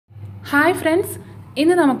Hi friends,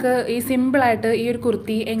 ഇന്ന് നമുക്ക് ഈ സിമ്പിളായിട്ട് ഈ ഒരു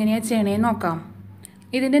കുർത്തി എങ്ങനെയാണ് ചെയ്യണേന്ന് നോക്കാം.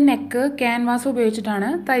 ഇതിൻ്റെ നെക്ക് ക്യാൻവാസ് ഉപയോഗിച്ചിട്ടാണ്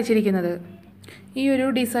തയ്ച്ചിരിക്കുന്നത്. ഈ ഒരു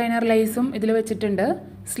ഡിസൈനർ ലേസും ഇതിൽ വെച്ചിട്ടുണ്ട്.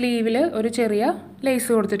 സ്ലീവിൽ ഒരു ചെറിയ ലേസ്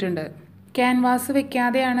കൊടുത്തിട്ടുണ്ട്. ക്യാൻവാസ്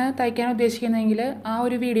വെക്കാതെയാണ് തയ്ക്കാൻ ഉദ്ദേശിക്കുന്നതെങ്കിൽ ആ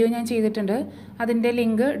ഒരു വീഡിയോ ഞാൻ ചെയ്തിട്ടുണ്ട്. അതിൻ്റെ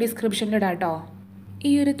ലിങ്ക് ഡിസ്ക്രിപ്ഷനിൽ ഇടാം കേട്ടോ.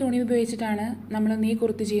 ഈ ഒരു തുണി ഉപയോഗിച്ചിട്ടാണ് നമ്മൾ ഈ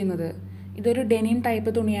കുർത്തി ചെയ്യുന്നത്. ഇതൊരു ഡെനിം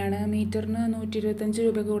ടൈപ്പ് തുണിയാണ്. മീറ്ററിന് 125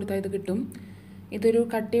 രൂപയ്ക്ക് കൊടുത്താൽ ഇത് കിട്ടും. ഇതൊരു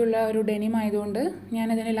കട്ടിയുള്ള ഒരു ഡെനിം ആയതുകൊണ്ട്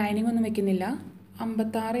ഞാനതിന് ലൈനിങ് ഒന്നും വെക്കുന്നില്ല.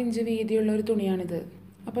 56 ഇഞ്ച് വീതിയുള്ള ഒരു തുണിയാണിത്.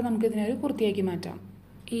 അപ്പോൾ നമുക്കിതിനൊരു കുർത്തിയാക്കി മാറ്റാം.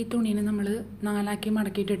 ഈ തുണീനെ നമ്മൾ 4ആക്കി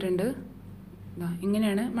മടക്കിയിട്ടിട്ടുണ്ട്.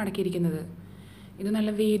 ഇങ്ങനെയാണ് മടക്കിയിരിക്കുന്നത്. ഇത്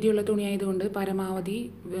നല്ല വീതിയുള്ള തുണിയായതുകൊണ്ട് പരമാവധി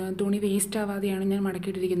തുണി വേസ്റ്റ് ആവാതെയാണ് ഞാൻ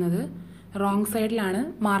മടക്കിയിട്ടിരിക്കുന്നത്. റോങ് സൈഡിലാണ്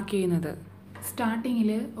മാർക്ക് ചെയ്യുന്നത്.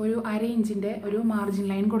 സ്റ്റാർട്ടിങ്ങിൽ ഒരു 1/2 ഇഞ്ചിൻ്റെ ഒരു മാർജിൻ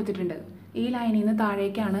ലൈൻ കൊടുത്തിട്ടുണ്ട്. ഈ ലൈനിൽ നിന്ന്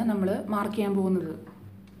താഴേക്കാണ് നമ്മൾ മാർക്ക് ചെയ്യാൻ പോകുന്നത്.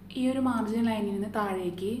 ഈ ഒരു മാർജിൻ ലൈനിൽ നിന്ന്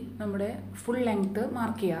താഴേക്ക് നമ്മുടെ ഫുൾ ലെങ്ത്ത്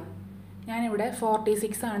മാർക്ക് ചെയ്യാം. ഞാനിവിടെ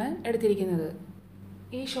 46 ആണ് എടുത്തിരിക്കുന്നത്.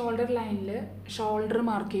 ഈ ഷോൾഡർ ലൈനിൽ ഷോൾഡർ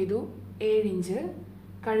മാർക്ക് ചെയ്തു 7 ഇഞ്ച്,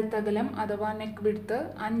 കഴുത്തകലം അഥവാ നെക്ക് വിഡ്ത്ത്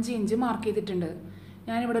 5 ഇഞ്ച് മാർക്ക് ചെയ്തിട്ടുണ്ട്.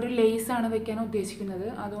 ഞാനിവിടെ ഒരു ലേസാണ് വെക്കാൻ ഉദ്ദേശിക്കുന്നത്,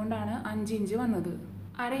 അതുകൊണ്ടാണ് 5 ഇഞ്ച് വന്നത്.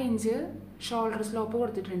 1/2 ഇഞ്ച് ഷോൾഡർ സ്ലോപ്പ്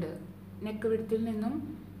കൊടുത്തിട്ടുണ്ട്. നെക്ക് വിഡ്ത്തിൽ നിന്നും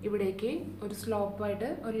ഇവിടേക്ക് ഒരു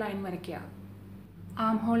സ്ലോപ്പായിട്ട് ഒരു ലൈൻ വരയ്ക്കുക.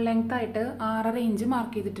 ആം ഹോൾ ലെങ്ത് ആയിട്ട് 6.5 ഇഞ്ച്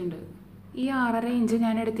മാർക്ക് ചെയ്തിട്ടുണ്ട്. ഈ 6.5 ഇഞ്ച്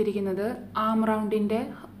ഞാൻ എടുത്തിരിക്കുന്നത് ആം റൗണ്ടിൻ്റെ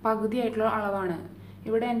പകുതിയായിട്ടുള്ള അളവാണ്.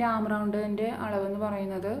 ഇവിടെ എൻ്റെ ആം റൗണ്ടിൻ്റെ അളവെന്ന്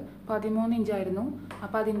പറയുന്നത് 13 ഇഞ്ചായിരുന്നു.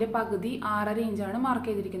 അപ്പോൾ അതിൻ്റെ പകുതി 6.5 ഇഞ്ചാണ് മാർക്ക്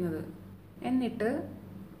ചെയ്തിരിക്കുന്നത്. എന്നിട്ട്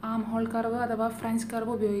ആം ഹോൾ കർവ് അഥവാ ഫ്രഞ്ച്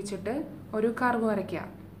കർവ് ഉപയോഗിച്ചിട്ട് ഒരു കർവ് വരയ്ക്കുക.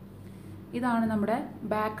 ഇതാണ് നമ്മുടെ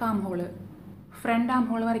ബാക്ക് ആം ഹോള്. ഫ്രണ്ട് ആം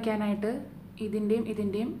ഹോൾ വരയ്ക്കാനായിട്ട്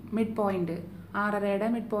ഇതിൻ്റെയും mid point 6.5യുടെ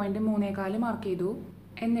mid point 3.25 mark ചെയ്തു.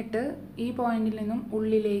 എന്നിട്ട് ഈ പോയിന്റിൽ നിന്നും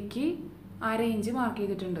ഉള്ളിലേക്ക് 1/2 ഇഞ്ച് മാർക്ക്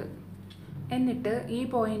ചെയ്തിട്ടുണ്ട്. എന്നിട്ട് ഈ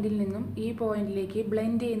പോയിന്റിൽ നിന്നും ഈ പോയിന്റിലേക്ക്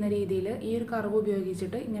ബ്ലെൻഡ് ചെയ്യുന്ന രീതിയിൽ ഈ ഒരു കർവ്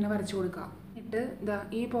ഉപയോഗിച്ചിട്ട് ഇങ്ങനെ വരച്ചു കൊടുക്കുക. എന്നിട്ട്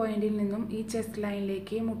ഈ പോയിന്റിൽ നിന്നും ഈ ചെസ്റ്റ്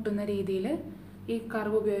ലൈനിലേക്ക് മുട്ടുന്ന രീതിയിൽ ഈ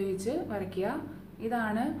കർവ് ഉപയോഗിച്ച് വരയ്ക്കുക.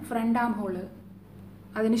 ഇതാണ് ഫ്രണ്ട് ആം ഹോള്.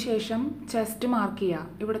 അതിനുശേഷം ചെസ്റ്റ് മാർക്ക്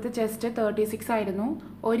ചെയ്യുക. ഇവിടുത്തെ ചെസ്റ്റ് 36 ആയിരുന്നു.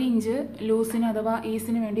 1 ഇഞ്ച് ലൂസിന് അഥവാ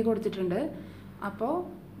ഈസിന് വേണ്ടി കൊടുത്തിട്ടുണ്ട്. അപ്പോൾ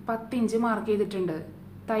 10 ഇഞ്ച് മാർക്ക് ചെയ്തിട്ടുണ്ട്.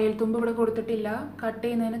 തയ്യൽ തുമ്പ് ഇവിടെ കൊടുത്തിട്ടില്ല. കട്ട്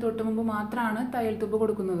ചെയ്യുന്നതിന് തൊട്ട് മുമ്പ് മാത്രമാണ് തയ്യൽ തുമ്പ്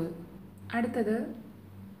കൊടുക്കുന്നത്. അടുത്തത്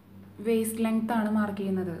വേസ്റ്റ് ലെങ്ത് ആണ് മാർക്ക്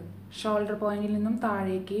ചെയ്യുന്നത്. ഷോൾഡർ പോയിന്റിൽ നിന്നും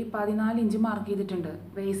താഴേക്ക് 14 ഇഞ്ച് മാർക്ക് ചെയ്തിട്ടുണ്ട്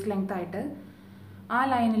വേസ്റ്റ് ലെങ്ത് ആയിട്ട്. ആ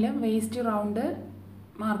ലൈനിൽ വേസ്റ്റ് റൗണ്ട്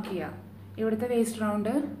മാർക്ക് ചെയ്യുക. ഇവിടുത്തെ വേസ്റ്റ്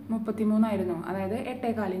റൗണ്ട് 33 ആയിരുന്നു. അതായത്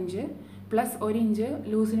 8.25 ഇഞ്ച് പ്ലസ് 1 ഇഞ്ച്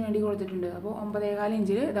ലൂസിന് വേണ്ടി കൊടുത്തിട്ടുണ്ട്. അപ്പോൾ 9.25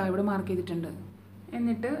 ഇഞ്ചിൽ ഇവിടെ മാർക്ക് ചെയ്തിട്ടുണ്ട്.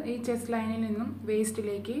 എന്നിട്ട് ഈ ചെസ്റ്റ് ലൈനിൽ നിന്നും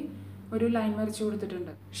വേസ്റ്റിലേക്ക് ഒരു ലൈൻ വരച്ചു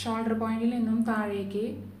കൊടുത്തിട്ടുണ്ട്. ഷോൾഡർ പോയിന്റിൽ നിന്നും താഴേക്ക്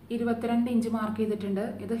 22 ഇഞ്ച് മാർക്ക് ചെയ്തിട്ടുണ്ട്.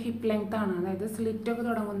 ഇത് ഹിപ്പ് ലെങ്ത് ആണ്, അതായത് സ്ലിറ്റൊക്കെ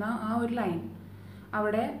തുടങ്ങുന്ന ആ ഒരു ലൈൻ.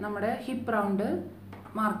 അവിടെ നമ്മുടെ ഹിപ്പ് റൗണ്ട്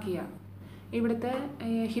മാർക്ക് ചെയ്യുക. ഇവിടുത്തെ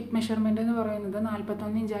ഹിപ്പ് മെഷർമെൻറ്റ് എന്ന് പറയുന്നത്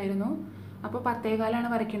 41 ഇഞ്ചായിരുന്നു. അപ്പോൾ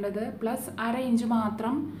 10.25 വരയ്ക്കേണ്ടത്. പ്ലസ് 1/2 ഇഞ്ച്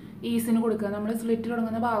മാത്രം ഈസിന് കൊടുക്കുക. നമ്മൾ സ്ലിറ്റ്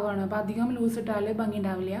തുടങ്ങുന്ന ഭാഗമാണ്. അപ്പോൾ അധികം ലൂസ് ഇട്ടാൽ ഭംഗി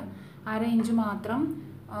ഉണ്ടാവില്ല. 1/2 ഇഞ്ച് മാത്രം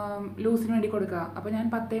ലൂസിന് വേണ്ടി കൊടുക്കുക. അപ്പോൾ ഞാൻ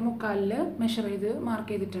 10.25 മെഷർ ചെയ്ത്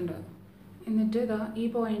മാർക്ക് ചെയ്തിട്ടുണ്ട്. എന്നിട്ട് ഈ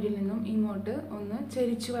പോയിന്റിൽ നിന്നും ഇങ്ങോട്ട് ഒന്ന്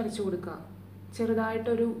ചെരിച്ച് വരച്ചു കൊടുക്കുക.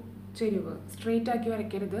 ചെറുതായിട്ടൊരു ചെരിവ്, സ്ട്രെയിറ്റ് ആക്കി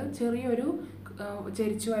വരയ്ക്കരുത്, ചെറിയൊരു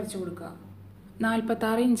ചെരിച്ച് വരച്ചു കൊടുക്കുക.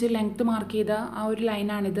 46 ഇഞ്ച് ലെങ്ത്ത് മാർക്ക് ചെയ്ത ആ ഒരു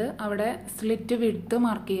ലൈനാണിത്. അവിടെ സ്ലിറ്റ് വിഡ്ത്ത്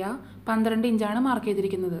മാർക്ക് ചെയ്യുക. 12 ഇഞ്ചാണ് മാർക്ക്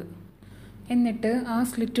ചെയ്തിരിക്കുന്നത്. എന്നിട്ട് ആ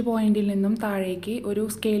സ്ലിറ്റ് പോയിന്റിൽ നിന്നും താഴേക്ക് ഒരു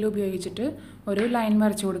സ്കെയിൽ ഉപയോഗിച്ചിട്ട് ഒരു ലൈൻ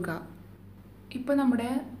വരച്ചു കൊടുക്കുക. ഇപ്പോൾ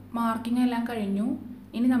നമ്മുടെ മാർക്കിംഗ് എല്ലാം കഴിഞ്ഞു.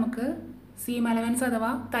 ഇനി നമുക്ക് സീം അലവൻസ്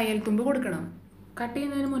അഥവാ തയ്യൽ തുമ്പ് കൊടുക്കണം. കട്ട്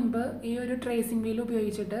ചെയ്യുന്നതിന് മുൻപ് ഈ ഒരു ട്രേസിംഗ് വീൽ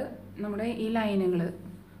ഉപയോഗിച്ചിട്ട് നമ്മുടെ ഈ ലൈനുകൾ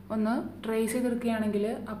ഒന്ന് ട്രേസ് ചെയ്തെടുക്കുകയാണെങ്കിൽ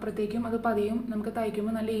അപ്പുറത്തേക്കും അത് പതിയും. നമുക്ക്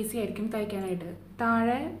തയ്ക്കുമ്പോൾ നല്ല ഈസി ആയിരിക്കും തയ്ക്കാനായിട്ട്.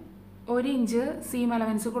 താഴെ 1 ഇഞ്ച് സീം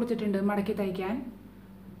അലവൻസ് കൊടുത്തിട്ടുണ്ട് മടക്കി തയ്ക്കാൻ.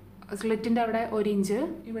 സ്ലിറ്റിൻ്റെ അവിടെ 1 ഇഞ്ച്,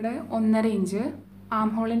 ഇവിടെ 1.5 ഇഞ്ച്, ആം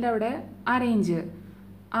ഹോളിൻ്റെ അവിടെ 1/2 ഇഞ്ച്.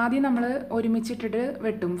 ആദ്യം നമ്മൾ ഒരുമിച്ചിട്ടിട്ട്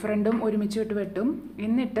വെട്ടും, ഫ്രണ്ടും ഒരുമിച്ചിട്ട് വെട്ടും.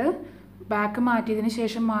 എന്നിട്ട് ബാക്ക് മാറ്റിയതിന്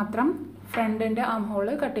ശേഷം മാത്രം ഫ്രണ്ടിൻ്റെ ആം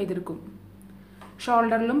ഹോള് കട്ട് ചെയ്തെടുക്കും.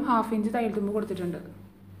 ഷോൾഡറിലും 1/2 ഇഞ്ച് തയ്യൽ തുമ്പ് കൊടുത്തിട്ടുണ്ട്.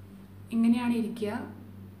 ഇങ്ങനെയാണ് ഇരിക്കുക.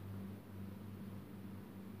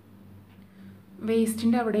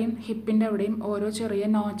 വേസ്റ്റിൻ്റെ അവിടെയും ഹിപ്പിൻ്റെ അവിടെയും ഓരോ ചെറിയ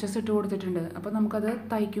നോച്ചസ് ഇട്ട് കൊടുത്തിട്ടുണ്ട്. അപ്പോൾ നമുക്കത്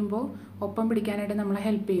തയ്ക്കുമ്പോൾ ഒപ്പം പിടിക്കാനായിട്ട് നമ്മളെ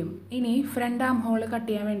ഹെൽപ്പ് ചെയ്യും. ഇനി ഫ്രണ്ട് ആം ഹോള് കട്ട്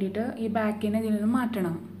ചെയ്യാൻ വേണ്ടിയിട്ട് ഈ ബാക്കിനെ ഇതിൽ നിന്ന്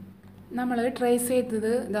മാറ്റണം. നമ്മൾ ട്രേസ്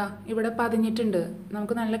ചെയ്തത് ഇവിടെ പതിഞ്ഞിട്ടുണ്ട്.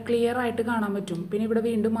 നമുക്ക് നല്ല ക്ലിയർ ആയിട്ട് കാണാൻ പറ്റും. പിന്നെ ഇവിടെ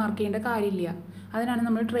വീണ്ടും മാർക്ക് ചെയ്യേണ്ട കാര്യമില്ല. അതിനാണ്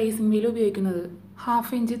നമ്മൾ ട്രേസിംഗ് വീൽ ഉപയോഗിക്കുന്നത്.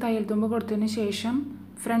 1/2 ഇഞ്ച് തയ്യൽ തുമ്പ് കൊടുത്തതിന് ശേഷം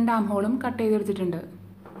ഫ്രണ്ട് ആം ഹോളും കട്ട് ചെയ്തെടുത്തിട്ടുണ്ട്.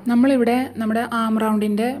 നമ്മളിവിടെ നമ്മുടെ ആം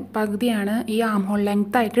റൗണ്ടിൻ്റെ പകുതിയാണ് ഈ ആം ഹോൾ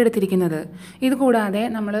ലെങ്ത് ആയിട്ട് എടുത്തിരിക്കുന്നത്. ഇത് കൂടാതെ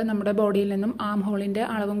നമ്മൾ നമ്മുടെ ബോഡിയിൽ നിന്നും ആം ഹോളിൻ്റെ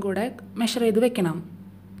അളവും കൂടെ മെഷർ ചെയ്ത് വെക്കണം.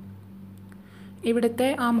 ഇവിടുത്തെ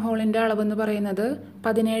ആം ഹോളിൻ്റെ അളവെന്ന് പറയുന്നത്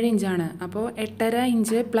 17 ഇഞ്ചാണ്. അപ്പോൾ 8.5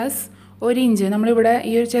 ഇഞ്ച് പ്ലസ് 1 ഇഞ്ച്, നമ്മളിവിടെ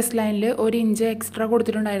ഈ ഒരു ചെസ്റ്റ് ലൈനിൽ 1 ഇഞ്ച് എക്സ്ട്രാ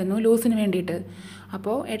കൊടുത്തിട്ടുണ്ടായിരുന്നു ലൂസിന് വേണ്ടിയിട്ട്.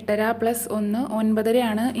 അപ്പോൾ 8.5 പ്ലസ് 1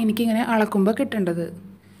 9.5 എനിക്കിങ്ങനെ അളക്കുമ്പോൾ കിട്ടേണ്ടത്.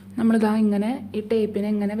 നമ്മളിതാ ഇങ്ങനെ ഈ ടേപ്പിനെ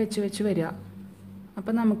ഇങ്ങനെ വെച്ച് വരിക.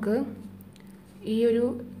 അപ്പോൾ നമുക്ക് ഈ ഒരു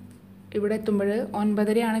ഇവിടെ എത്തുമ്പോൾ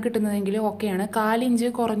 9.5 കിട്ടുന്നതെങ്കിൽ ഓക്കെയാണ്. 4 ഇഞ്ച്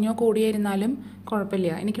കുറഞ്ഞോ കൂടിയിരുന്നാലും കുഴപ്പമില്ല.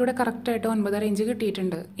 എനിക്കിവിടെ കറക്റ്റായിട്ട് 9.5 ഇഞ്ച്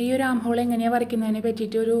കിട്ടിയിട്ടുണ്ട്. ഈ ഒരു ആം ഹോൾ എങ്ങനെയാണ് വരയ്ക്കുന്നതിനെ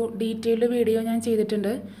പറ്റിയിട്ട് ഒരു ഡീറ്റെയിൽഡ് വീഡിയോ ഞാൻ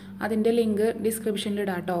ചെയ്തിട്ടുണ്ട്. അതിൻ്റെ ലിങ്ക് ഡിസ്ക്രിപ്ഷനിൽ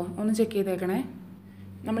ഇടാം കേട്ടോ, ഒന്ന് ചെക്ക് ചെയ്തേക്കണേ.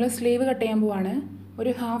 നമ്മൾ സ്ലീവ് കട്ട് ചെയ്യാൻ പോവാണ്.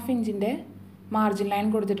 ഒരു 1/2 ഇഞ്ചിൻ്റെ മാർജിൻ ലൈൻ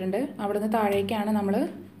കൊടുത്തിട്ടുണ്ട്. അവിടെ നിന്ന് താഴേക്കാണ് നമ്മൾ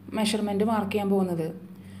മെഷർമെൻറ്റ് മാർക്ക് ചെയ്യാൻ പോകുന്നത്.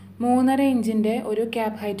 3.5 ഇഞ്ചിൻ്റെ ഒരു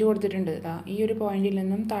ക്യാപ്പ് ഹൈറ്റ് കൊടുത്തിട്ടുണ്ട്. ഈ ഒരു പോയിന്റിൽ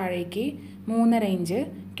നിന്നും താഴേക്ക് 3.5 ഇഞ്ച്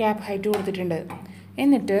ക്യാപ്പ് ഹൈറ്റ് കൊടുത്തിട്ടുണ്ട്.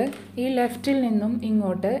 എന്നിട്ട് ഈ ലെഫ്റ്റിൽ നിന്നും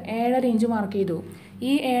ഇങ്ങോട്ട് 7.5 ഇഞ്ച് മാർക്ക് ചെയ്തു.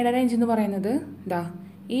 ഈ 7.5 ഇഞ്ച് എന്ന് പറയുന്നത്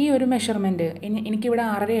ഈ ഒരു മെഷർമെൻറ്റ് എനിക്കിവിടെ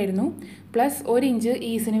 6.5 ആയിരുന്നു, പ്ലസ് 1 ഇഞ്ച്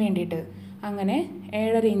ഈസിന് വേണ്ടിയിട്ട് അങ്ങനെ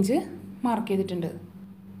 7.5 ഇഞ്ച് മാർക്ക് ചെയ്തിട്ടുണ്ട്.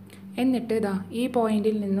 എന്നിട്ട് ഈ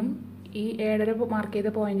പോയിന്റിൽ നിന്നും ഈ 7.5 മാർക്ക്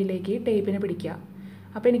ചെയ്ത പോയിന്റിലേക്ക് ടേപ്പിനെ പിടിക്കുക.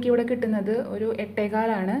 അപ്പോൾ എനിക്കിവിടെ കിട്ടുന്നത് ഒരു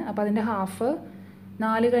 8.25. അപ്പോൾ അതിൻ്റെ ഹാഫ്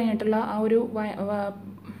 4 കഴിഞ്ഞിട്ടുള്ള ആ ഒരു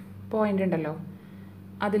പോയിൻ്റ് ഉണ്ടല്ലോ,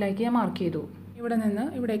 അതിലേക്ക് ഞാൻ മാർക്ക് ചെയ്തു. ഇവിടെ നിന്ന്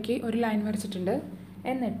ഇവിടേക്ക് ഒരു ലൈൻ വരച്ചിട്ടുണ്ട്.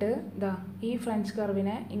 എന്നിട്ട് ഈ ഫ്രഞ്ച്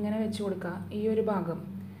കർവിനെ ഇങ്ങനെ വെച്ച് കൊടുക്കുക. ഈ ഒരു ഭാഗം,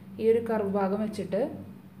 ഈ ഒരു കർവ് ഭാഗം വെച്ചിട്ട്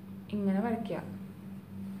ഇങ്ങനെ വരയ്ക്കുക.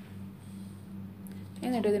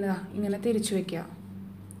 എന്നിട്ട് ഇതിന് ഇങ്ങനെ തിരിച്ചു വയ്ക്കുക.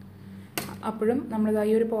 അപ്പോഴും നമ്മൾ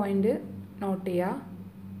ഈ ഒരു പോയിൻ്റ് നോട്ട് ചെയ്യുക.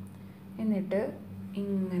 എന്നിട്ട്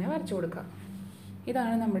ഇങ്ങനെ വരച്ചു കൊടുക്കുക.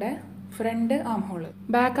 ഇതാണ് നമ്മുടെ front arm hole.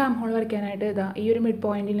 Back arm hole വരയ്ക്കാനായിട്ട് ഈ ഒരു മിഡ്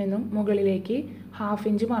പോയിന്റിൽ നിന്നും മുകളിലേക്ക് 1/2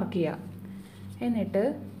 ഇഞ്ച് മാർക്ക് ചെയ്യുക. എന്നിട്ട്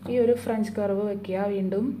ഈ ഒരു ഫ്രഞ്ച് കർവ് വയ്ക്കുക.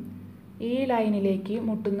 വീണ്ടും ഈ ലൈനിലേക്ക്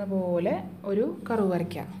മുട്ടുന്ന പോലെ ഒരു കർവ്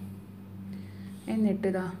വരയ്ക്കുക. എന്നിട്ട്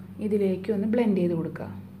ഇതിലേക്ക് ഒന്ന് ബ്ലെൻഡ് ചെയ്ത് കൊടുക്കുക.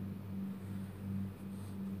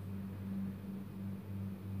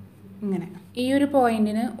 ഇങ്ങനെ ഈ ഒരു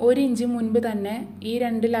പോയിന്റിന് 1 ഇഞ്ച് മുൻപ് തന്നെ ഈ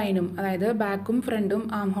 2 ലൈനും, അതായത് ബാക്കും ഫ്രണ്ടും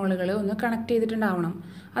ആം ഹോളുകൾ ഒന്ന് കണക്ട് ചെയ്തിട്ടുണ്ടാവണം.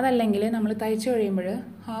 അതല്ലെങ്കിൽ നമ്മൾ തയ്ച്ച് കഴിയുമ്പോൾ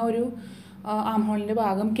ആ ഒരു ആം ഹോളിൻ്റെ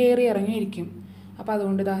ഭാഗം കയറി ഇറങ്ങിയിരിക്കും. അപ്പോൾ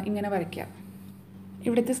അതുകൊണ്ട് ഇങ്ങനെ വരയ്ക്കുക.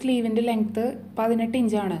 ഇവിടുത്തെ സ്ലീവിൻ്റെ ലെങ്ത്ത് 18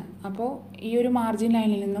 ഇഞ്ചാണ്. അപ്പോൾ ഈ ഒരു മാർജിൻ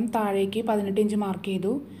ലൈനിൽ നിന്നും താഴേക്ക് 18 ഇഞ്ച് മാർക്ക്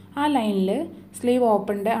ചെയ്തു. ആ ലൈനിൽ സ്ലീവ്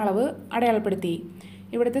ഓപ്പണിൻ്റെ അളവ് അടയാളപ്പെടുത്തി.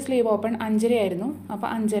 ഇവിടുത്തെ സ്ലീവ് ഓപ്പൺ 5.5 ആയിരുന്നു. അപ്പോൾ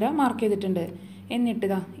 5.5 മാർക്ക് ചെയ്തിട്ടുണ്ട്. എന്നിട്ട്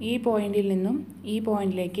ഈ പോയിന്റിൽ നിന്നും ഈ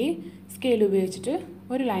പോയിന്റിലേക്ക് സ്കെയിൽ ഉപയോഗിച്ചിട്ട്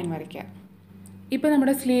ഒരു ലൈൻ വരയ്ക്കുക. ഇപ്പോൾ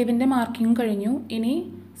നമ്മുടെ സ്ലീവിൻ്റെ മാർക്കിങ്ങും കഴിഞ്ഞു. ഇനി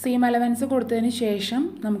സീം അലവൻസ് കൊടുത്തതിന് ശേഷം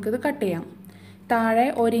നമുക്കിത് കട്ട് ചെയ്യാം. താഴെ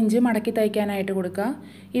 1 ഇഞ്ച് മടക്കി തയ്ക്കാനായിട്ട് കൊടുക്കുക.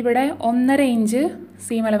 ഇവിടെ 1.5 ഇഞ്ച്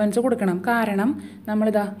സീം അലവൻസ് കൊടുക്കണം. കാരണം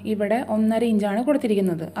നമ്മളിതാ ഇവിടെ 1.5 ഇഞ്ചാണ്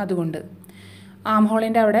കൊടുത്തിരിക്കുന്നത്. അതുകൊണ്ട് ആം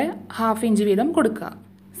ഹോളിൻ്റെ അവിടെ 1/2 ഇഞ്ച് വീതം കൊടുക്കുക.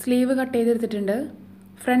 സ്ലീവ് കട്ട് ചെയ്തെടുത്തിട്ടുണ്ട്.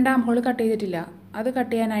 ഫ്രണ്ട് ആം ഹോൾ കട്ട് ചെയ്തിട്ടില്ല. അത്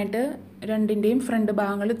കട്ട് ചെയ്യാനായിട്ട് രണ്ടിൻ്റെയും ഫ്രണ്ട്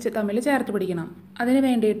ഭാഗങ്ങൾ തമ്മിൽ ചേർത്ത് പിടിക്കണം. അതിന്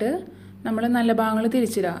വേണ്ടിയിട്ട് നമ്മൾ നല്ല ഭാഗങ്ങൾ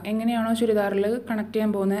തിരിച്ചിടുക. എങ്ങനെയാണോ ചുരിദാറിൽ കണക്ട്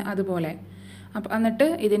ചെയ്യാൻ പോകുന്നത് അതുപോലെ. അപ്പോൾ എന്നിട്ട്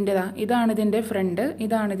ഇതാണ് ഇതിൻ്റെ ഫ്രണ്ട്,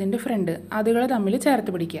 ഇതാണ് ഇതിൻ്റെ ഫ്രണ്ട്, അതുകൾ തമ്മിൽ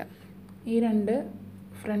ചേർത്ത് പിടിക്കുക. ഈ 2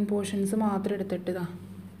 ഫ്രണ്ട് പോർഷൻസ് മാത്രം എടുത്തിട്ട്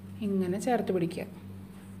ഇങ്ങനെ ചേർത്ത് പിടിക്കുക.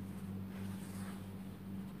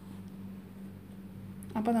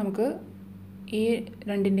 അപ്പോൾ നമുക്ക് ഈ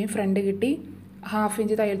 2ൻ്റെയും ഫ്രണ്ട് കിട്ടി. 1/2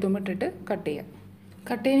 ഇഞ്ച് തയ്യൽ തുമ്പിട്ടിട്ട് കട്ട് ചെയ്യുക.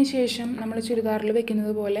 കട്ട് ചെയ്തതിന് ശേഷം നമ്മൾ ചുരിദാറിൽ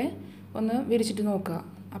വെക്കുന്നത് പോലെ ഒന്ന് വിരിച്ചിട്ട് നോക്കുക.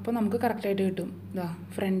 അപ്പോൾ നമുക്ക് കറക്റ്റായിട്ട് കിട്ടും.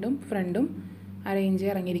 ഫ്രണ്ടും 1/2 ഇഞ്ച്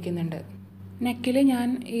ഇറങ്ങിയിരിക്കുന്നുണ്ട്. നെക്കിൽ ഞാൻ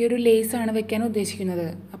ഈ ഒരു ലേസാണ് വെക്കാൻ ഉദ്ദേശിക്കുന്നത്.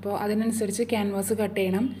 അപ്പോൾ അതിനനുസരിച്ച് ക്യാൻവാസ് കട്ട്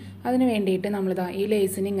ചെയ്യണം. അതിന് വേണ്ടിയിട്ട് നമ്മൾ ഈ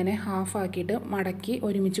ലേസിന് ഇങ്ങനെ 1/2 ആക്കിയിട്ട് മടക്കി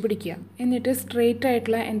ഒരുമിച്ച് പിടിക്കുക. എന്നിട്ട് സ്ട്രെയിറ്റ്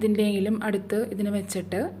ആയിട്ടുള്ള എന്തിൻ്റെയെങ്കിലും അടുത്ത് ഇതിന്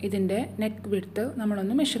വെച്ചിട്ട് ഇതിൻ്റെ നെക്ക് വിഡ്ത്ത്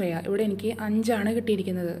നമ്മളൊന്ന് മെഷർ ചെയ്യുക. ഇവിടെ എനിക്ക് 5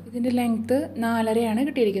 കിട്ടിയിരിക്കുന്നത്. ഇതിൻ്റെ ലെങ്ത്ത് 4.5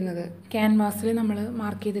 കിട്ടിയിരിക്കുന്നത്. ക്യാൻവാസിൽ നമ്മൾ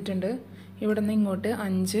മാർക്ക് ചെയ്തിട്ടുണ്ട്. ഇവിടെ നിന്ന് ഇങ്ങോട്ട്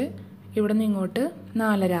 5, ഇവിടെ നിന്ന് ഇങ്ങോട്ട്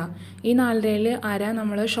 4.5. ഈ 4.5-ൽ അര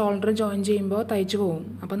നമ്മൾ ഷോൾഡർ ജോയിൻ ചെയ്യുമ്പോൾ തയ്ച്ചു പോകും.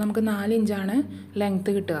 അപ്പോൾ നമുക്ക് 4 ഇഞ്ചാണ്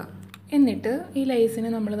ലെങ്ത്ത് കിട്ടുക. എന്നിട്ട് ഈ ലേസിന്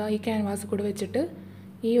നമ്മൾ ഈ ക്യാൻവാസ് കൂടെ വെച്ചിട്ട്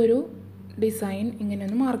ഈ ഒരു ഡിസൈൻ ഇങ്ങനെ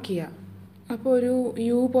ഒന്ന് മാർക്ക് ചെയ്യുക. അപ്പോൾ ഒരു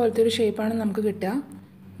യു പോലത്തെ ഒരു ഷേപ്പാണ് നമുക്ക് കിട്ടുക.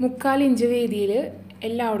 3/4 ഇഞ്ച് വീതിയിൽ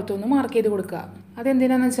എല്ലായിടത്തും ഒന്ന് മാർക്ക് ചെയ്ത് കൊടുക്കുക.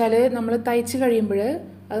 അതെന്തിനാണെന്ന് വെച്ചാൽ നമ്മൾ തയ്ച്ച് കഴിയുമ്പോൾ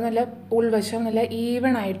അത് നല്ല ഉൾവശം നല്ല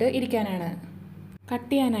ഈവൺ ആയിട്ട് ഇരിക്കാനാണ്.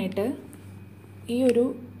 കട്ട് ചെയ്യാനായിട്ട് ഈ ഒരു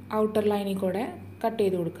ഔട്ടർ ലൈനിൽ കൂടെ കട്ട്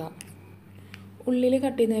ചെയ്ത് കൊടുക്കുക. ഉള്ളിൽ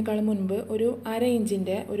കട്ട് ചെയ്യുന്നതിനേക്കാൾ മുൻപ് ഒരു 1/2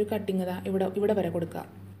 ഇഞ്ചിൻ്റെ ഒരു കട്ടിങ് ഇവിടെ വരെ കൊടുക്കുക.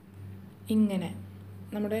 ഇങ്ങനെ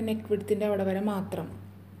നമ്മുടെ നെക്ക് വിഡ്ത്തിൻ്റെ അവിടെ വരെ മാത്രം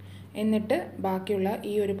എന്നിട്ട് ബാക്കിയുള്ള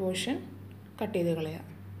ഈ ഒരു പോർഷൻ കട്ട് ചെയ്ത് കളയുക.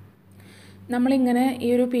 നമ്മളിങ്ങനെ ഈ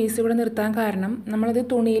ഒരു പീസ് ഇവിടെ നിർത്താൻ കാരണം നമ്മളത്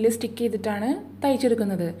തുണിയിൽ സ്റ്റിക്ക് ചെയ്തിട്ടാണ്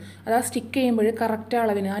തയ്ച്ചെടുക്കുന്നത്. അത് ആ സ്റ്റിക്ക് ചെയ്യുമ്പോൾ കറക്റ്റ്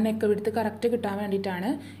അളവിന് ആ നെക്ക് വിഡ്ത്ത് കറക്റ്റ് കിട്ടാൻ വേണ്ടിയിട്ടാണ്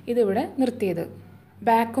ഇതിവിടെ നിർത്തിയത്.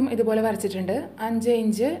 ബാക്കും ഇതുപോലെ വരച്ചിട്ടുണ്ട്. 5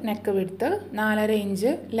 inch neck width, 4.5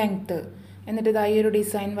 inch length. എന്നിട്ട് ഇതാ ഈ ഒരു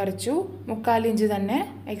ഡിസൈൻ വരച്ചു. 3/4 ഇഞ്ച് തന്നെ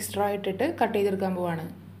എക്സ്ട്രാ ഇട്ടിട്ട് കട്ട് ചെയ്തെടുക്കാൻ പോവാണ്.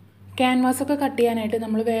 ക്യാൻവാസൊക്കെ കട്ട് ചെയ്യാനായിട്ട്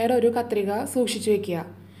നമ്മൾ വേറെ ഒരു കത്രിക സൂക്ഷിച്ച് വെക്കുക.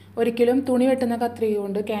 ഒരിക്കലും തുണി വെട്ടുന്ന കത്രിക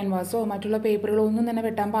കൊണ്ട് ക്യാൻവാസോ മറ്റുള്ള പേപ്പറുകളോ ഒന്നും തന്നെ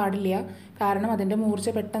വെട്ടാൻ പാടില്ല. കാരണം അതിൻ്റെ മൂർച്ച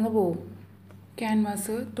പെട്ടെന്ന് പോവും.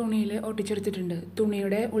 ക്യാൻവാസ് തുണിയിൽ ഒട്ടിച്ചെടുത്തിട്ടുണ്ട്.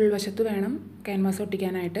 തുണിയുടെ ഉൾവശത്ത് വേണം ക്യാൻവാസ്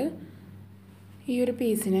ഒട്ടിക്കാനായിട്ട്. ഈ ഒരു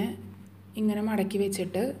പീസിനെ ഇങ്ങനെ മടക്കി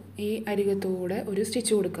വെച്ചിട്ട് ഈ അരികത്തൂടെ ഒരു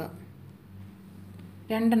സ്റ്റിച്ച് കൊടുക്കുക.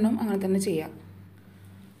 2 എണ്ണം അങ്ങനെ തന്നെ ചെയ്യാം.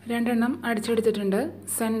 2 എണ്ണം അടിച്ചെടുത്തിട്ടുണ്ട്.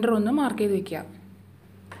 സെൻറ്റർ ഒന്ന് മാർക്ക് ചെയ്ത് വയ്ക്കുക.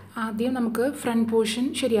 ആദ്യം നമുക്ക് ഫ്രണ്ട് പോർഷൻ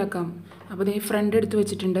ശരിയാക്കാം. അപ്പോൾ ഈ ഫ്രണ്ട് എടുത്ത്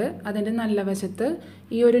വെച്ചിട്ടുണ്ട്. അതിൻ്റെ നല്ല വശത്ത്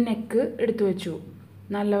ഈ ഒരു നെക്ക് എടുത്തു വെച്ചു.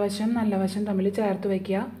 നല്ല വശം തമ്മിൽ ചേർത്ത്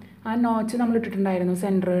വയ്ക്കുക. ആ നോച്ച് നമ്മൾ ഇട്ടിട്ടുണ്ടായിരുന്നു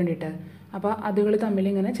സെൻറ്റർ വേണ്ടിയിട്ട്. അപ്പോൾ അതുകൾ തമ്മിൽ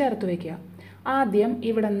ഇങ്ങനെ ചേർത്ത് വയ്ക്കുക. ആദ്യം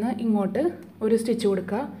ഇവിടെ നിന്ന് ഇങ്ങോട്ട് ഒരു സ്റ്റിച്ച്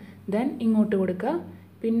കൊടുക്കുക. ദെൻ ഇങ്ങോട്ട് കൊടുക്കുക.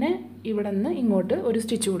 പിന്നെ ഇവിടെ നിന്ന് ഇങ്ങോട്ട് ഒരു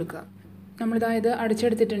സ്റ്റിച്ച് കൊടുക്കുക. നമ്മളിത്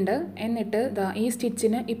അടിച്ചെടുത്തിട്ടുണ്ട്. എന്നിട്ട് ഈ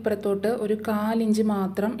സ്റ്റിച്ചിന് ഇപ്പുറത്തോട്ട് ഒരു 1/4 ഇഞ്ച്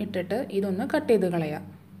മാത്രം ഇട്ടിട്ട് ഇതൊന്ന് കട്ട് ചെയ്ത് കളയാം.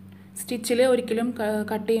 സ്റ്റിച്ചിൽ ഒരിക്കലും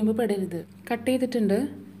കട്ട് ചെയ്യുമ്പോൾ പെടരുത്. കട്ട് ചെയ്തിട്ടുണ്ട്.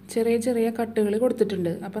 ചെറിയ ചെറിയ കട്ടുകൾ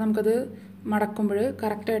കൊടുത്തിട്ടുണ്ട്. അപ്പോൾ നമുക്കത് മടക്കുമ്പോൾ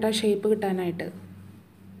കറക്റ്റായിട്ട് ആ ഷേപ്പ് കിട്ടാനായിട്ട്.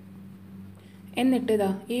 എന്നിട്ട്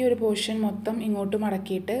ഈ ഒരു പോർഷൻ മൊത്തം ഇങ്ങോട്ട്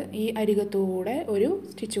മടക്കിയിട്ട് ഈ അരികത്തൂടെ ഒരു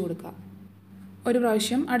സ്റ്റിച്ച് കൊടുക്കുക. ഒരു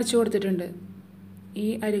പ്രാവശ്യം അടിച്ചു കൊടുത്തിട്ടുണ്ട്. ഈ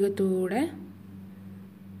അരികത്തൂടെ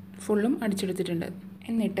ഫുള്ളും അടിച്ചെടുത്തിട്ടുണ്ട്.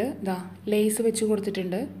 എന്നിട്ട് ലേസ് വെച്ച്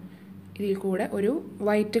കൊടുത്തിട്ടുണ്ട്. ഇതിൽ കൂടെ ഒരു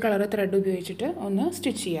വൈറ്റ് കളർ ത്രെഡ് ഉപയോഗിച്ചിട്ട് ഒന്ന്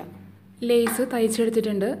സ്റ്റിച്ച് ചെയ്യാം. ലേസ്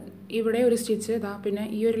തയ്ച്ചെടുത്തിട്ടുണ്ട്. ഇവിടെ ഒരു സ്റ്റിച്ച് പിന്നെ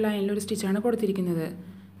ഈ ഒരു ലൈനിൽ ഒരു സ്റ്റിച്ചാണ് കൊടുത്തിരിക്കുന്നത്.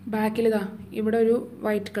 ബാക്കിൽ ഇവിടെ ഒരു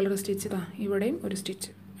വൈറ്റ് കളർ സ്റ്റിച്ച് ഇവിടെയും ഒരു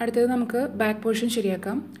സ്റ്റിച്ച്. അടുത്തത് നമുക്ക് ബാക്ക് പോർഷൻ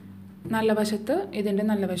ശരിയാക്കാം. നല്ല വശത്ത് ഇതിൻ്റെ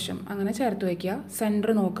നല്ല വശം അങ്ങനെ ചേർത്ത് വയ്ക്കുക.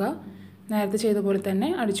 സെൻറ്റർ നോക്കുക. നേരത്തെ ചെയ്ത പോലെ തന്നെ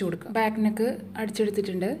അടിച്ചു കൊടുക്കുക. ബാക്ക് നെക്ക്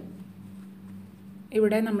അടിച്ചെടുത്തിട്ടുണ്ട്.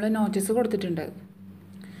 ഇവിടെ നമ്മൾ നോച്ചസ് കൊടുത്തിട്ടുണ്ട്.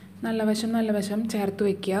 നല്ല വശം ചേർത്ത്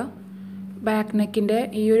വയ്ക്കുക. ബാക്ക് നെക്കിൻ്റെ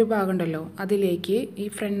ഈ ഒരു ഭാഗം ഉണ്ടല്ലോ, അതിലേക്ക് ഈ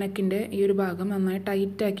ഫ്രണ്ട് നെക്കിൻ്റെ ഈ ഒരു ഭാഗം നന്നായി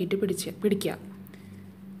ടൈറ്റ് ആക്കിയിട്ട് പിടിക്കുക.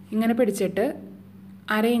 ഇങ്ങനെ പിടിച്ചിട്ട്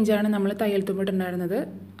 1/2 ഇഞ്ചാണ് നമ്മൾ തയ്യൽ തുമ്പിട്ടുണ്ടായിരുന്നത്.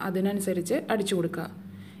 അതിനനുസരിച്ച് അടിച്ചു കൊടുക്കുക.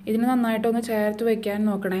 ഇതിന് നന്നായിട്ടൊന്ന് ചേർത്ത് വയ്ക്കാൻ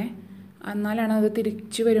നോക്കണേ. എന്നാലാണ് അത്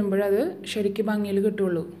തിരിച്ച് വരുമ്പോഴത് ശരിക്കും ഭംഗിയിൽ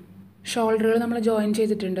കിട്ടുള്ളൂ. ഷോൾഡറുകൾ നമ്മൾ ജോയിൻ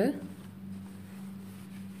ചെയ്തിട്ടുണ്ട്.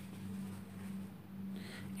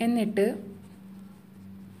 എന്നിട്ട്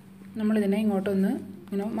നമ്മളിതിനെ ഇങ്ങോട്ടൊന്ന്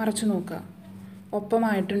ഇങ്ങനെ മറച്ചു നോക്കുക,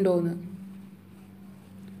 ഒപ്പമായിട്ടുണ്ടോയെന്ന്.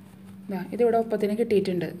 ഇതിവിടെ ഒപ്പത്തിന്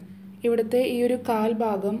കിട്ടിയിട്ടുണ്ട്. ഇവിടുത്തെ ഈ ഒരു 1/4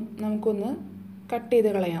 ഭാഗം നമുക്കൊന്ന് കട്ട് ചെയ്ത്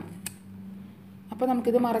കളയാം. അപ്പോൾ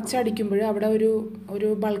നമുക്കിത് മറച്ചടിക്കുമ്പോൾ അവിടെ ഒരു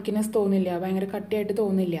ബൾക്കിനെസ് തോന്നില്ല, ഭയങ്കര കട്ടിയായിട്ട്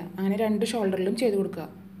തോന്നില്ല. അങ്ങനെ 2 ഷോൾഡറിലും ചെയ്ത് കൊടുക്കുക.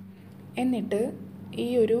 എന്നിട്ട് ഈ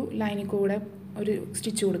ഒരു ലൈനിൽ കൂടെ ഒരു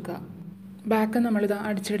സ്റ്റിച്ച് കൊടുക്കുക. ബാക്ക് നമ്മളിത്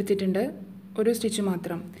അടിച്ചെടുത്തിട്ടുണ്ട്. ഒരു സ്റ്റിച്ച്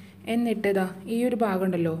മാത്രം. എന്നിട്ട് ഈ ഒരു ഭാഗം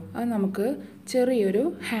ഉണ്ടല്ലോ, അത് നമുക്ക് ചെറിയൊരു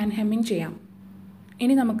ഹാൻഡ് ഹെമ്മിങ് ചെയ്യാം.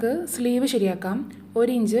 ഇനി നമുക്ക് സ്ലീവ് ശരിയാക്കാം.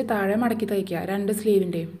 1 ഇഞ്ച് താഴെ മടക്കി തയ്ക്കുക. 2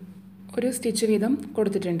 സ്ലീവിൻ്റെയും ഒരു സ്റ്റിച്ച് വീതം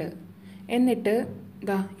കൊടുത്തിട്ടുണ്ട്. എന്നിട്ട്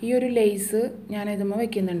ഈ ഒരു ലേസ് ഞാൻ ഇതുമ്പോൾ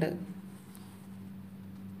വയ്ക്കുന്നുണ്ട്.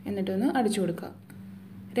 എന്നിട്ടൊന്ന് അടിച്ചു കൊടുക്കുക.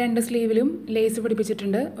 2 സ്ലീവിലും ലേസ്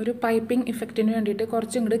പിടിപ്പിച്ചിട്ടുണ്ട്. ഒരു പൈപ്പിംഗ് ഇഫക്റ്റിന് വേണ്ടിയിട്ട്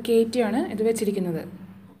കുറച്ചും കൂടി കയറ്റിയാണ് ഇത് വെച്ചിരിക്കുന്നത്.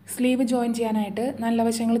 സ്ലീവ് ജോയിൻ ചെയ്യാനായിട്ട് നല്ല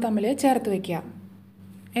വശങ്ങൾ തമ്മിൽ ചേർത്ത് വയ്ക്കുക.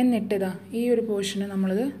 എന്നിട്ട് ഈ ഒരു പോർഷന്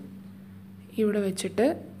നമ്മൾ ഇവിടെ വെച്ചിട്ട്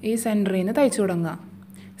ഈ സെൻറ്ററിൽ നിന്ന് തയ്ച്ചു തുടങ്ങുക.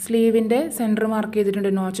 സ്ലീവിൻ്റെ സെൻറ്റർ മാർക്ക് ചെയ്തിട്ടുണ്ട്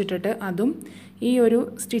നോച്ചിട്ടിട്ട്. അതും ഈ ഒരു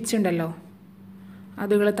സ്റ്റിച്ച് ഉണ്ടല്ലോ,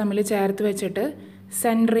 അതുകൾ തമ്മിൽ ചേർത്ത് വെച്ചിട്ട്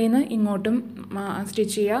സെൻറ്ററിൽ നിന്ന് ഇങ്ങോട്ടും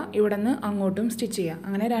സ്റ്റിച്ച് ചെയ്യുക, ഇവിടെ നിന്ന് അങ്ങോട്ടും സ്റ്റിച്ച് ചെയ്യുക.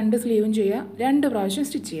 അങ്ങനെ 2 സ്ലീവും ചെയ്യുക. 2 പ്രാവശ്യം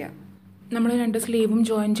സ്റ്റിച്ച് ചെയ്യുക. നമ്മൾ 2 സ്ലീവും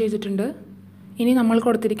ജോയിൻ ചെയ്തിട്ടുണ്ട്. ഇനി നമ്മൾ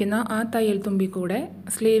കൊടുത്തിരിക്കുന്ന ആ തയ്യൽ തുമ്പി കൂടെ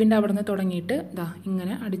സ്ലീവിൻ്റെ അവിടെ നിന്ന് തുടങ്ങിയിട്ട്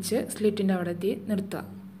ഇങ്ങനെ അടിച്ച് സ്ലിറ്റിൻ്റെ അവിടെ എത്തി നിർത്തുക.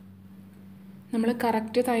 നമ്മൾ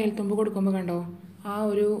കറക്റ്റ് തയ്യൽ തുമ്പ് കൊടുക്കുമ്പോൾ കണ്ടോ, ആ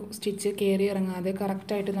ഒരു സ്റ്റിച്ച് കയറി ഇറങ്ങാതെ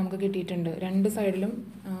കറക്റ്റായിട്ട് നമുക്ക് കിട്ടിയിട്ടുണ്ട്. 2 സൈഡിലും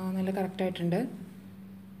നല്ല കറക്റ്റായിട്ടുണ്ട്.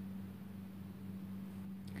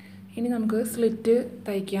 ഇനി നമുക്ക് സ്ലിറ്റ്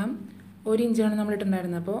തയ്ക്കാം. 1 ഇഞ്ചാണ് നമ്മൾ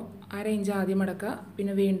ഇട്ടിട്ടുണ്ടായിരുന്നത്. അപ്പോൾ 1/2 ഇഞ്ച് ആദ്യം മടക്കുക,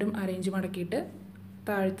 പിന്നെ വീണ്ടും 1/2 ഇഞ്ച് മടക്കിയിട്ട്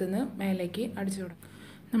താഴത്തുനിന്ന് മേലേക്ക് അടിച്ചു തുടങ്ങും.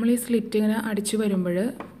 നമ്മൾ ഈ സ്ലിറ്റ് ഇങ്ങനെ അടിച്ചു വരുമ്പോൾ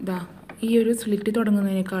ഈ ഒരു സ്ലിറ്റ്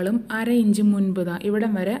തുടങ്ങുന്നതിനേക്കാളും 1/2 ഇഞ്ച് മുൻപ്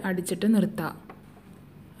ഇവിടം വരെ അടിച്ചിട്ട് നിർത്താം.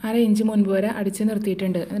 1/2 ഇഞ്ച് മുൻപ് വരെ അടിച്ച്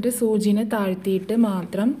നിർത്തിയിട്ടുണ്ട്. എന്നിട്ട് സൂചിനെ താഴ്ത്തിയിട്ട്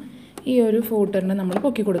മാത്രം ഈ ഒരു ഫൂട്ടറിനെ നമ്മൾ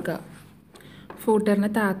പൊക്കി കൊടുക്കുക. ഫൂട്ടറിനെ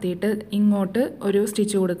താഴ്ത്തിയിട്ട് ഇങ്ങോട്ട് ഒരു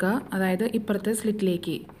സ്റ്റിച്ച് കൊടുക്കുക, അതായത് ഇപ്പുറത്തെ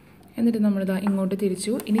സ്ലിറ്റിലേക്ക്. എന്നിട്ട് നമ്മളിതാ ഇങ്ങോട്ട്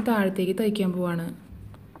തിരിച്ചു. ഇനി താഴത്തേക്ക് തയ്ക്കാൻ പോവാണ്.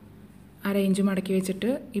 അരയിഞ്ച് മടക്കി വെച്ചിട്ട്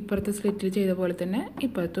ഇപ്പുറത്തെ സ്ലിറ്റിൽ ചെയ്ത പോലെ തന്നെ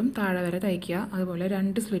ഇപ്പുറത്തും താഴെ വരെ തയ്ക്കുക. അതുപോലെ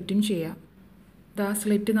 2 സ്ലിറ്റും ചെയ്യുക. ഇതാ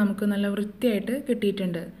സ്ലിറ്റ് നമുക്ക് നല്ല വൃത്തിയായിട്ട്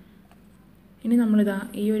കിട്ടിയിട്ടുണ്ട്. ഇനി നമ്മളിതാ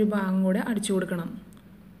ഈ ഒരു ഭാഗം കൂടെ അടിച്ചു കൊടുക്കണം.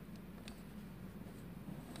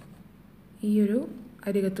 ഈ ഒരു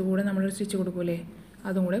അരികത്ത് കൂടെ നമ്മളൊരു സ്റ്റിച്ച് കൊടുക്കൂലേ,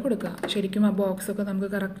 അതും കൂടെ കൊടുക്കുക. ശരിക്കും ആ ബോക്സൊക്കെ നമുക്ക്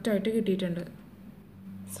കറക്റ്റായിട്ട് കിട്ടിയിട്ടുണ്ട്.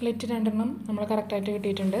 സ്ലിറ്റ് 2 നമ്മൾ കറക്റ്റായിട്ട്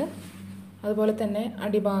കിട്ടിയിട്ടുണ്ട്. അതുപോലെ തന്നെ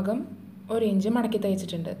അടിഭാഗം 1 ഇഞ്ച് മടക്കി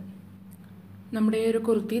തയ്ച്ചിട്ടുണ്ട്. നമ്മുടെ ഈ ഒരു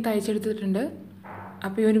കുർത്തി തയ്ച്ചെടുത്തിട്ടുണ്ട്.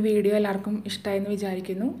 അപ്പോൾ ഈ ഒരു വീഡിയോ എല്ലാവർക്കും ഇഷ്ടമായെന്ന്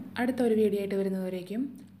വിചാരിക്കുന്നു. അടുത്ത ഒരു വീഡിയോ ആയിട്ട് വരുന്നതുവരേക്കും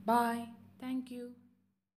ബൈ. Thank you.